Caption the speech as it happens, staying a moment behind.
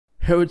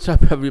Hey, what's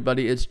up,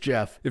 everybody? It's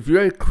Jeff. If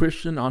you're a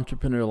Christian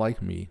entrepreneur like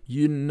me,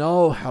 you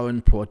know how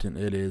important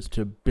it is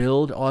to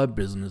build our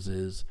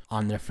businesses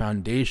on the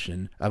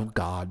foundation of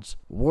God's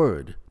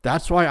Word.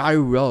 That's why I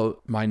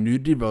wrote my new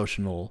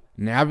devotional,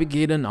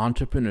 Navigating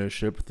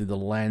Entrepreneurship Through the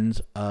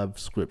Lens of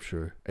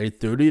Scripture, a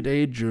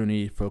 30-day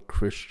journey for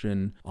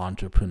Christian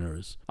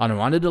entrepreneurs. And I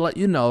wanted to let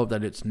you know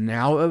that it's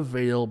now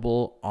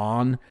available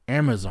on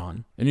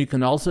Amazon, and you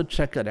can also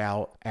check it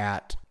out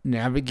at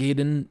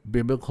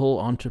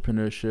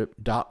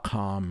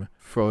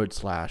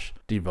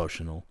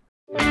navigatingbiblicalentrepreneur.com/devotional.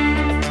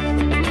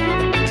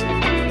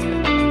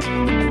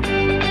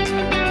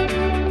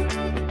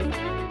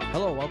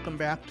 Hello, welcome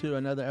back to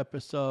another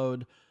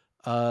episode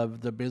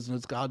of the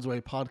Business God's Way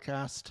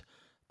podcast.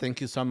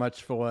 Thank you so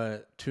much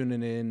for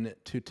tuning in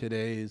to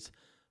today's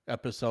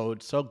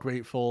episode. So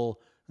grateful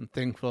and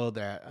thankful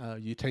that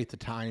you take the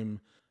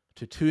time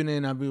to tune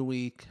in every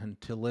week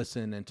and to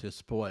listen and to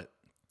support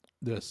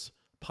this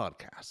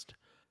podcast.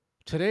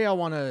 Today I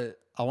want to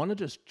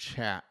just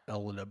chat a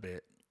little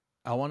bit.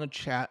 I want to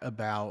chat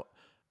about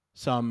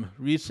some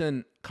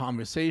recent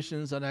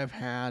conversations that I've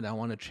had. I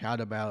want to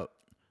chat about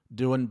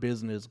doing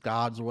business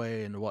God's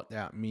way and what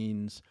that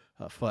means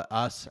for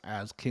us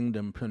as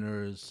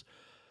kingdompreneurs.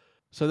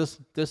 So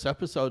this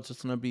episode's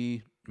just going to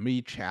be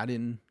me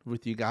chatting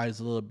with you guys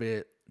a little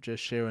bit,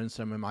 just sharing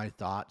some of my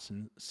thoughts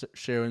and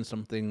sharing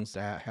some things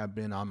that have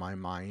been on my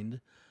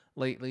mind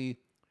lately.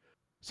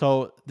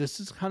 So this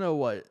is kind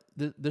of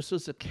this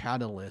is a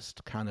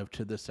catalyst kind of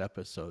to this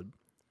episode.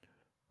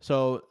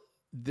 So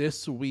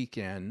this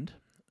weekend,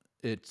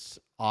 it's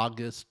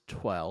August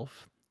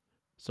 12th.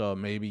 So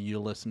maybe you're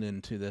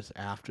listening to this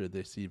after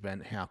this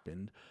event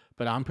happened,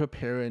 but I'm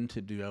preparing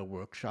to do a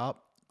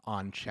workshop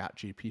on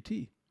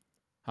ChatGPT.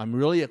 I'm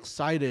really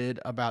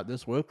excited about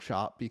this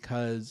workshop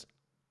because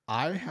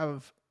I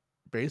have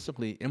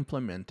basically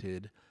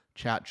implemented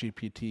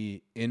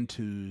ChatGPT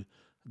into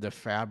the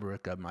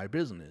fabric of my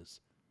business.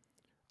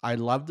 I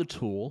love the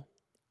tool,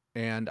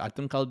 and I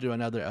think I'll do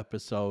another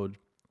episode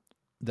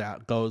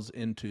that goes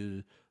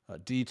into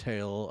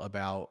detail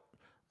about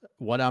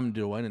what I'm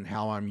doing and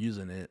how I'm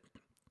using it.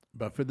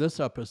 But for this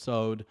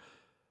episode,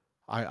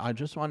 I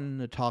just wanted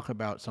to talk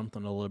about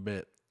something a little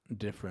bit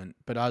different.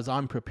 But as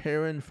I'm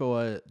preparing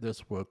for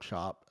this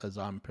workshop, as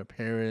I'm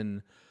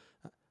preparing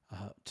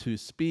to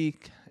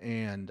speak,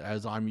 and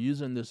as I'm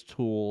using this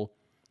tool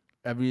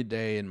every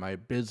day in my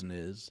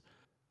business,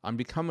 I'm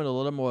becoming a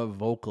little more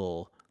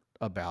vocal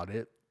about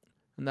it.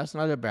 And that's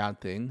not a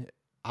bad thing.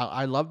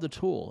 I love the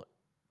tool.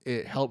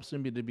 It helps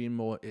me to be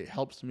more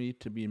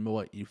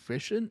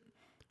efficient.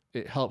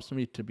 It helps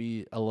me to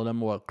be a little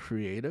more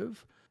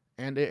creative,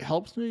 and it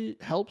helps me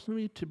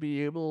to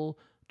be able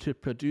to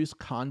produce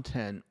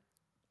content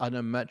at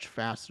a much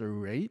faster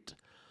rate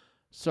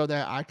so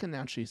that I can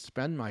actually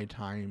spend my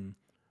time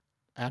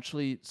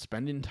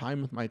spending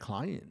time with my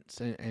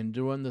clients and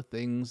doing the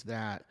things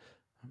that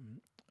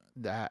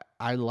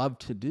I love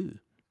to do.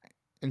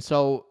 And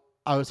so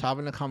I was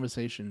having a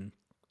conversation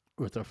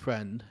with a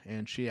friend,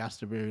 and she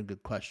asked a very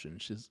good question.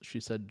 She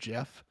said,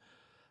 Jeff,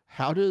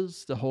 how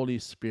does the Holy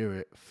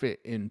Spirit fit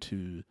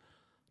into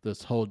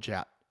this whole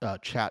chat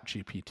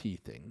GPT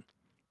thing?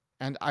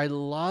 And I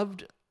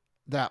loved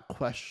that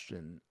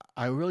question.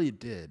 I really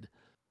did.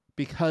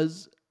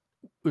 Because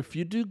if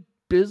you do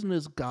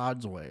business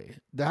God's way,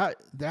 that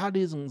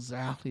is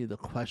exactly the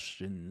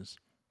questions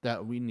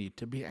that we need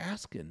to be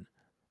asking.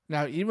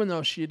 Now, even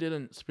though she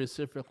didn't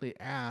specifically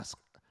ask,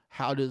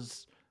 how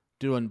does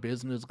doing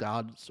business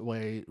God's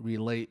way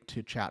relate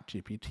to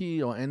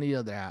ChatGPT or any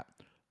of that,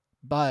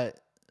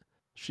 but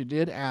she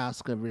did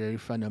ask a very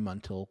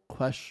fundamental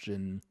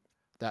question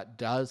that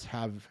does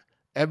have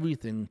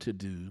everything to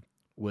do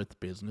with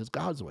business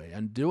God's way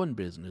and doing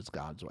business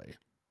God's way.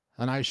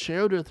 And I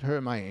shared with her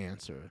my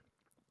answer.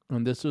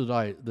 And this is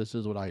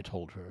what I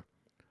told her.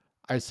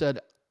 I said,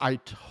 I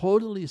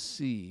totally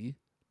see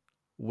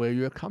where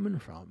you're coming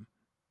from.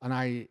 And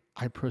I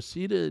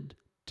proceeded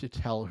to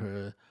tell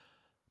her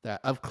that,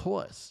 of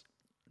course,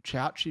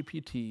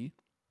 ChatGPT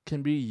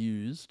can be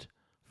used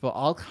for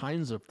all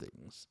kinds of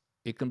things.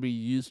 It can be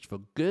used for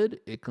good.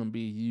 It can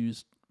be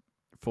used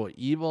for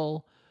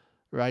evil,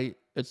 right?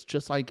 It's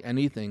just like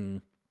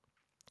anything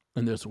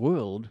in this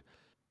world.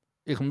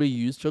 It can be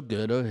used for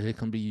good or it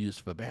can be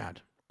used for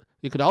bad.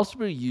 It could also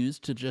be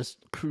used to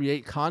just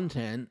create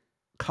content,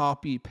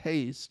 copy,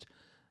 paste,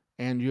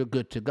 and you're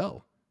good to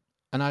go.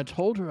 And I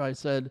told her, I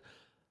said,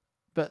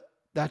 but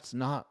that's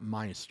not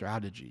my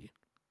strategy.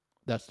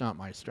 That's not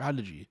my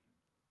strategy.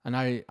 And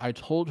I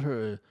told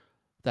her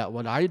that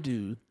what I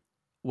do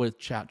with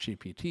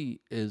ChatGPT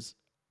is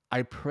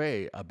I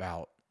pray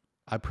about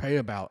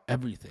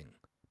everything.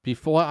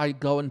 Before I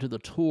go into the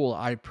tool,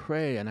 I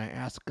pray and I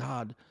ask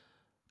God,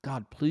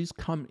 please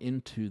come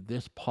into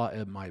this part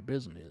of my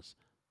business,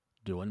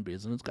 doing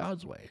business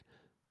God's way.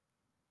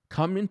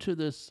 Come into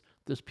this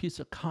piece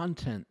of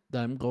content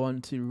that I'm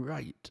going to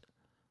write.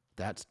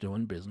 That's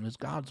doing business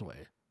God's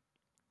way.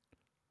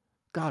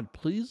 God,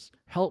 please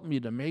help me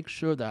to make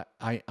sure that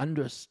I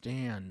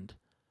understand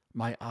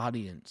my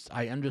audience.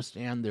 I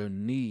understand their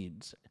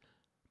needs,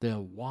 their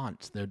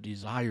wants, their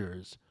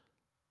desires.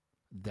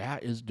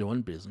 That is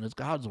doing business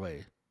God's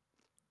way.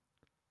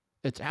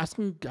 It's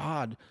asking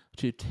God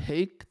to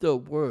take the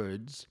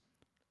words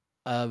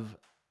of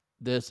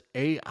this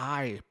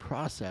AI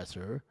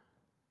processor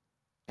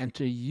and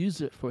to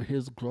use it for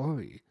his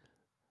glory.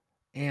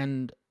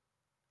 And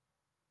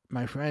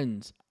my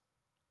friends,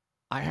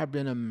 I have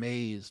been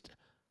amazed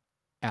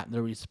at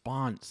the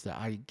response that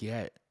I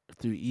get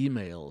through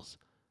emails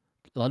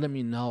letting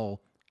me know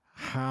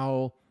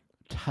how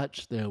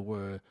touched they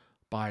were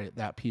by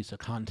that piece of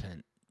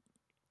content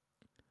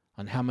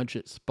and how much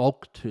it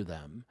spoke to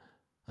them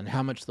and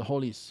how much the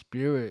Holy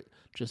Spirit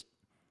just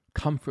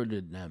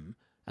comforted them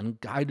and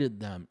guided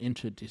them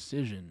into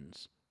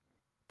decisions.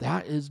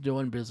 That is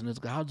doing business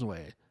God's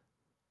way.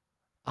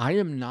 I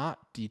am not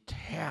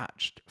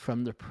detached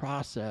from the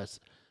process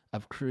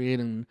of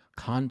creating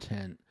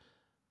content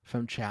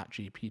from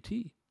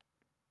ChatGPT.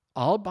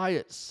 All by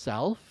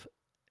itself,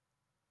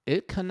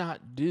 it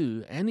cannot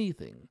do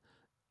anything.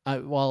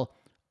 Well,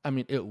 I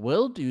mean, it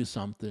will do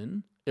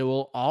something. It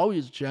will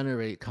always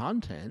generate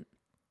content,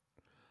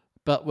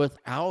 but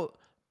without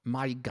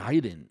my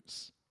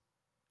guidance,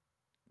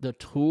 the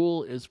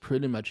tool is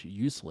pretty much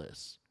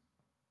useless.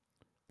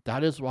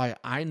 That is why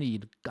I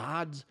need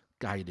God's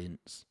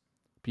guidance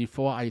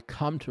before I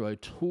come to a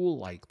tool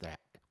like that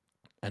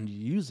and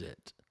use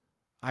it.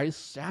 I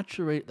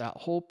saturate that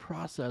whole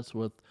process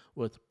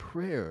with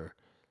prayer.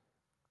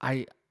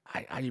 I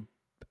I I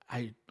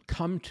I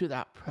come to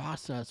that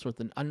process with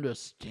an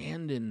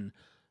understanding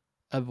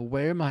of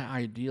where my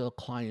ideal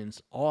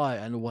clients are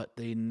and what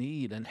they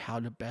need and how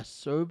to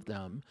best serve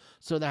them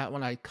so that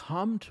when I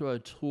come to a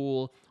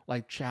tool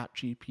like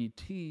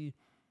ChatGPT,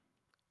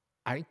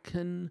 I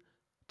can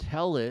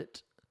tell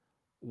it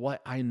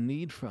what I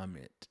need from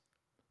it.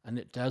 And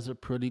it does a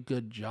pretty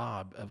good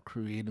job of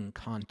creating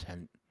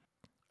content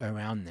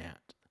around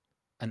that.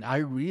 And I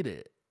read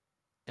it.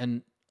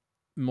 And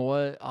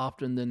more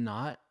often than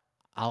not,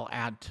 I'll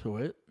add to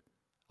it,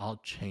 I'll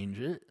change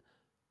it.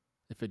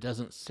 If it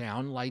doesn't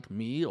sound like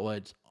me or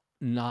it's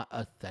not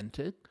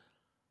authentic,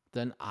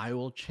 then I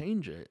will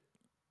change it.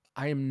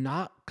 I am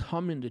not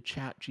coming to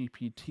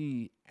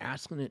ChatGPT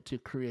asking it to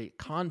create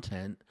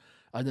content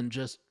and then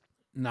just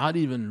not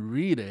even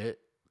read it,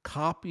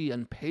 copy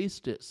and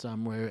paste it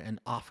somewhere, and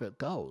off it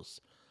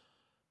goes.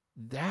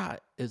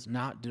 That is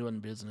not doing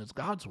business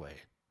God's way.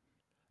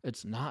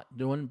 It's not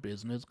doing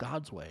business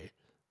God's way.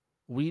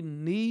 We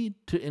need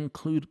to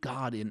include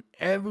God in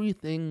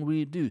everything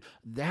we do.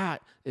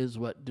 That is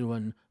what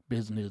doing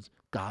business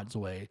God's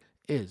way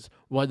is.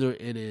 Whether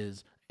it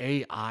is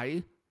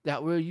AI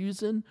that we're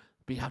using,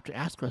 we have to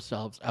ask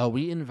ourselves, are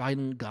we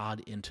inviting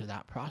God into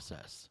that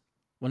process?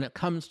 When it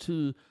comes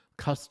to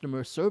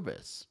customer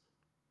service,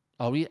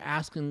 are we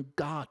asking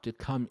God to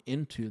come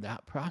into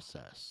that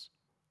process?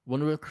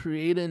 When we're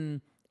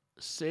creating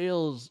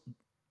sales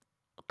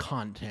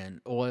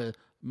content or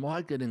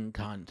marketing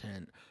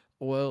content,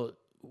 or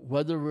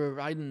whether we're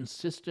writing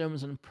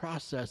systems and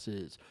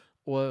processes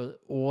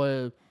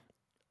or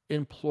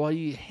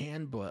employee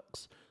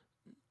handbooks,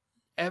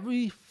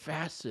 every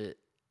facet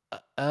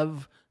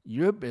of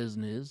your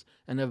business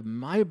and of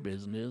my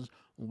business,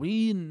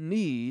 we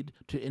need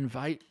to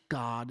invite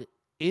God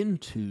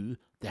into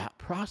that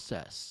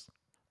process.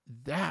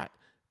 That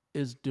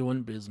is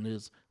doing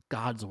business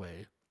God's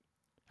way.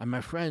 And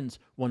my friends,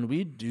 when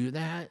we do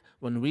that,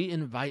 when we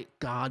invite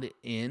God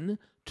in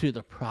to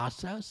the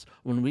process,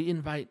 when we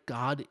invite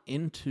God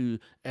into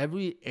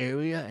every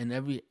area and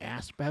every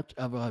aspect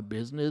of our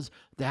business,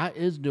 that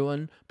is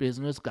doing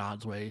business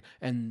God's way.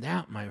 And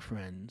that, my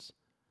friends,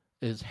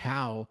 is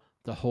how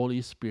the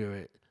Holy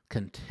Spirit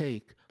can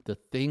take the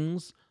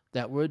things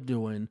that we're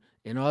doing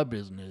in our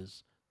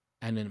business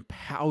and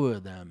empower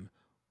them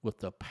with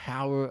the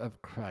power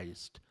of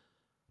Christ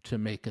to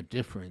make a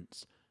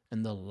difference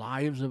in the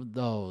lives of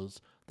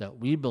those that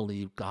we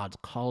believe God's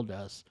called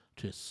us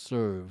to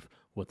serve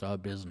with our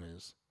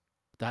business.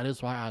 That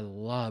is why I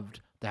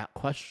loved that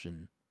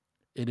question.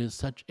 It is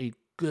such a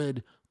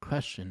good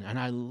question. And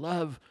I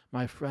love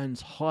my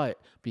friend's heart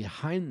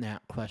behind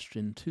that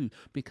question too,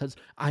 because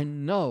I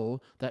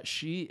know that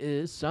she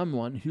is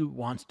someone who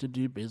wants to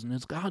do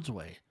business God's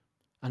way.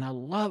 And I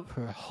love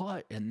her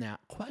heart in that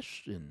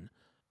question.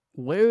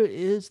 Where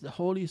is the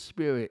Holy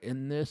Spirit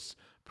in this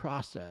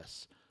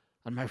process?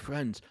 And my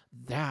friends,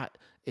 that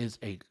is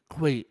a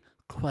great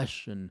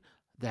question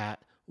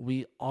that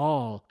we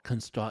all can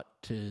start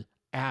to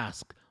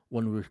ask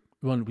when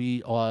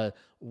we are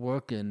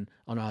working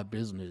on our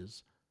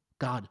business.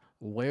 God,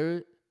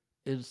 where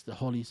is the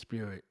Holy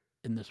Spirit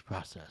in this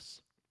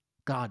process?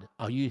 God,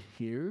 are you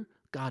here?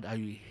 God, are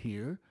you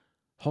here?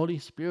 Holy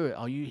Spirit,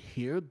 are you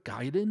here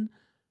guiding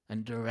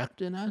and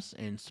directing us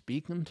and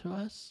speaking to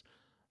us?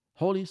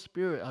 Holy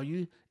Spirit, are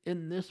you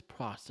in this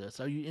process?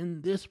 Are you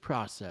in this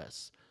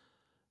process?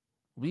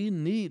 We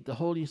need the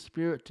Holy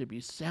Spirit to be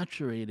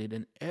saturated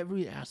in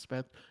every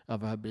aspect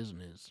of our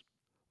business.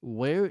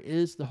 Where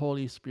is the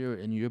Holy Spirit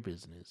in your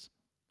business?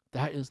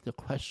 That is the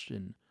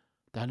question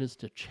That is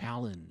the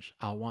challenge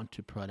I want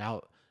to put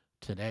out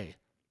today.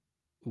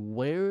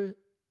 Where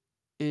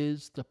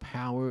is the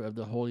power of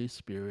the Holy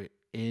Spirit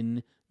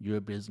in your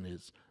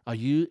business? Are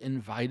you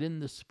inviting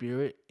the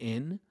Spirit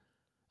in?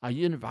 Are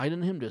you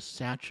inviting Him to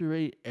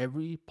saturate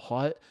every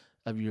part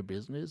of your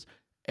business,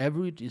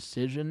 every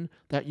decision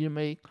that you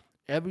make,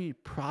 every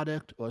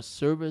product or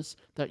service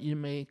that you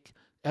make,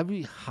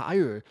 every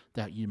hire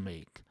that you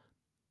make,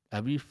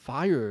 every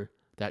fire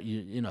that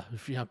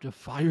if you have to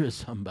fire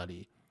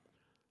somebody?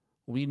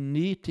 We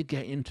need to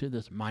get into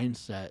this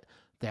mindset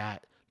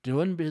that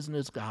doing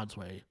business God's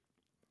way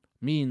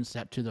means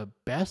that to the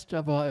best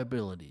of our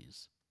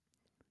abilities,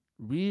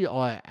 we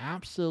are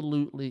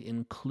absolutely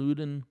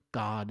including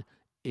God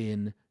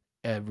in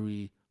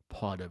every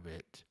part of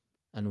it.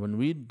 And when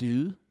we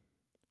do,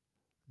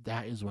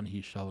 that is when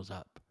He shows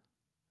up.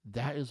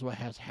 That is what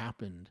has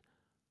happened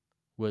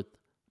with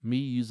me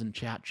using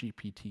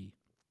ChatGPT.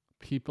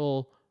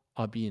 People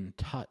are being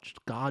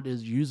touched. God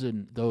is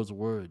using those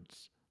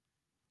words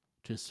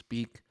to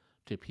speak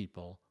to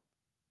people.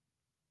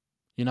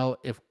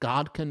 If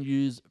God can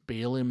use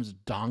Balaam's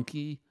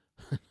donkey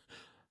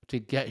to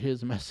get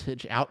His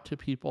message out to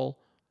people,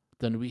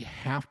 then we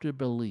have to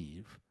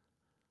believe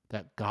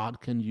that God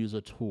can use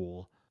a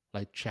tool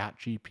like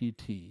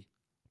ChatGPT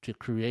to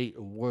create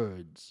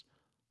words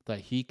that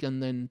He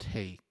can then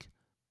take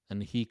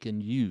and He can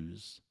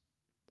use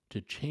to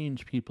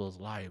change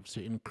people's lives,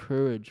 to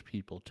encourage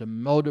people, to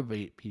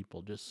motivate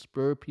people, to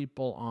spur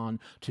people on,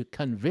 to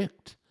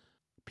convict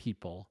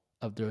people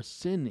of their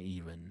sin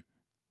even.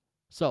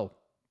 So,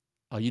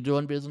 are you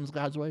doing business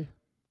God's way?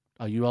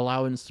 Are you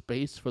allowing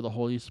space for the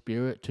Holy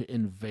Spirit to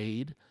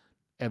invade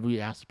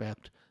every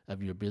aspect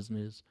of your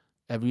business,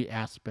 every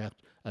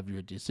aspect of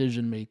your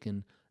decision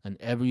making, and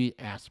every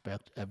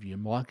aspect of your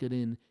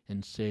marketing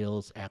and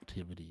sales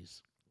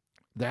activities?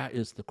 That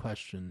is the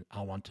question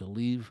I want to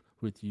leave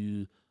with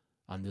you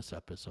on this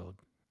episode.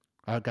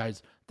 All right,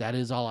 guys, that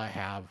is all I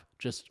have.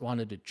 Just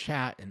wanted to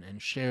chat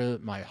and share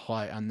my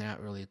heart on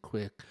that really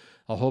quick.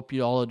 I hope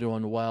you all are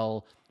doing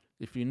well.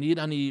 If you need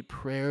any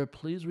prayer,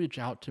 please reach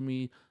out to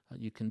me.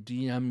 You can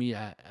DM me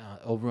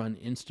over on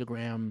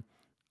Instagram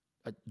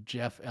at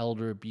Jeff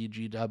Elder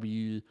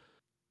BGW.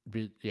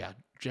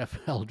 Jeff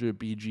Elder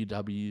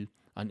BGW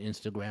on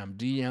Instagram.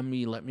 DM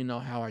me. Let me know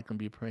how I can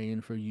be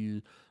praying for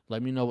you.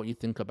 Let me know what you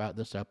think about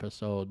this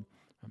episode.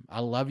 I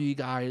love you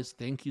guys.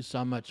 Thank you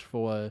so much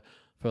for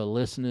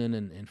listening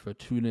and for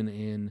tuning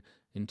in.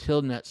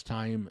 Until next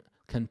time,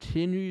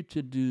 continue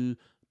to do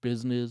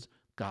business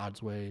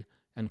God's way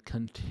and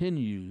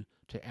continue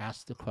to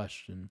ask the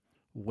question,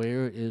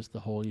 where is the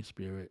Holy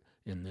Spirit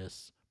in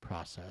this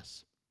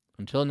process?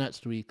 Until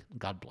next week,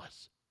 God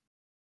bless.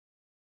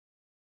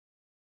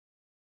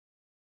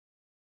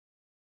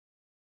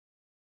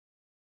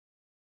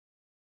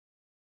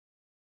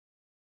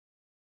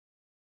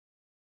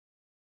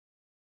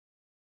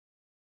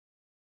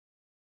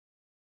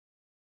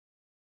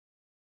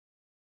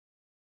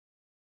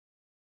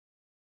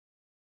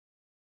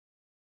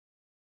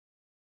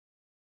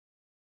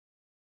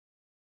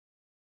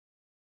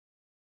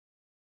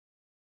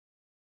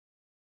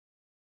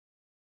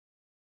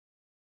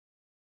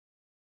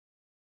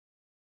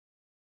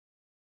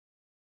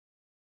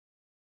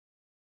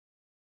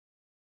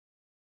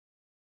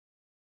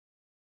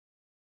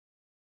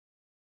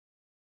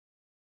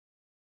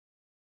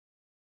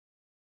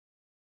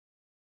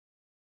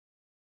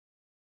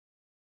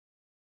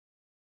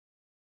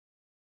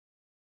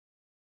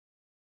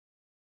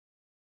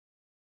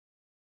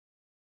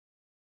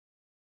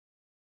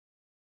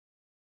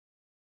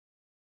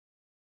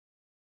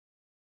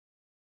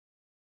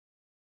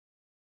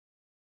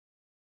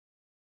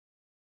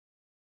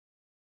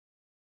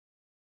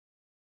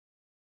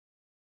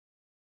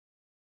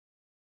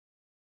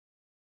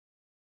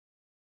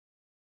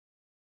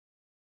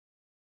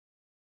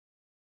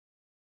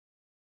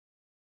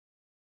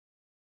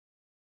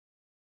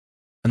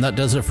 And that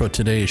does it for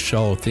today's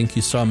show. Thank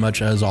you so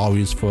much, as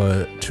always,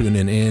 for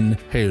tuning in.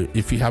 Hey,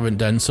 if you haven't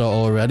done so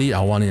already,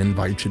 I want to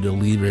invite you to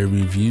leave a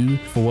review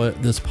for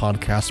this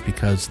podcast,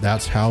 because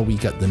that's how we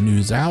get the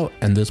news out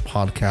and this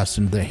podcast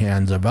into the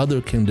hands of other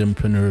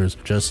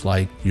kingdompreneurs just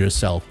like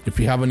yourself.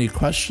 If you have any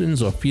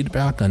questions or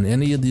feedback on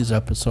any of these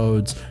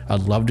episodes,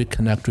 I'd love to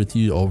connect with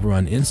you over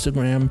on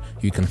Instagram.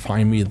 You can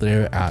find me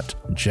there at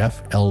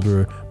Jeff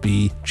Elder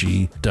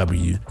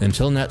BGW.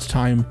 Until next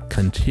time,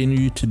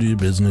 continue to do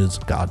business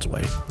God's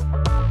way.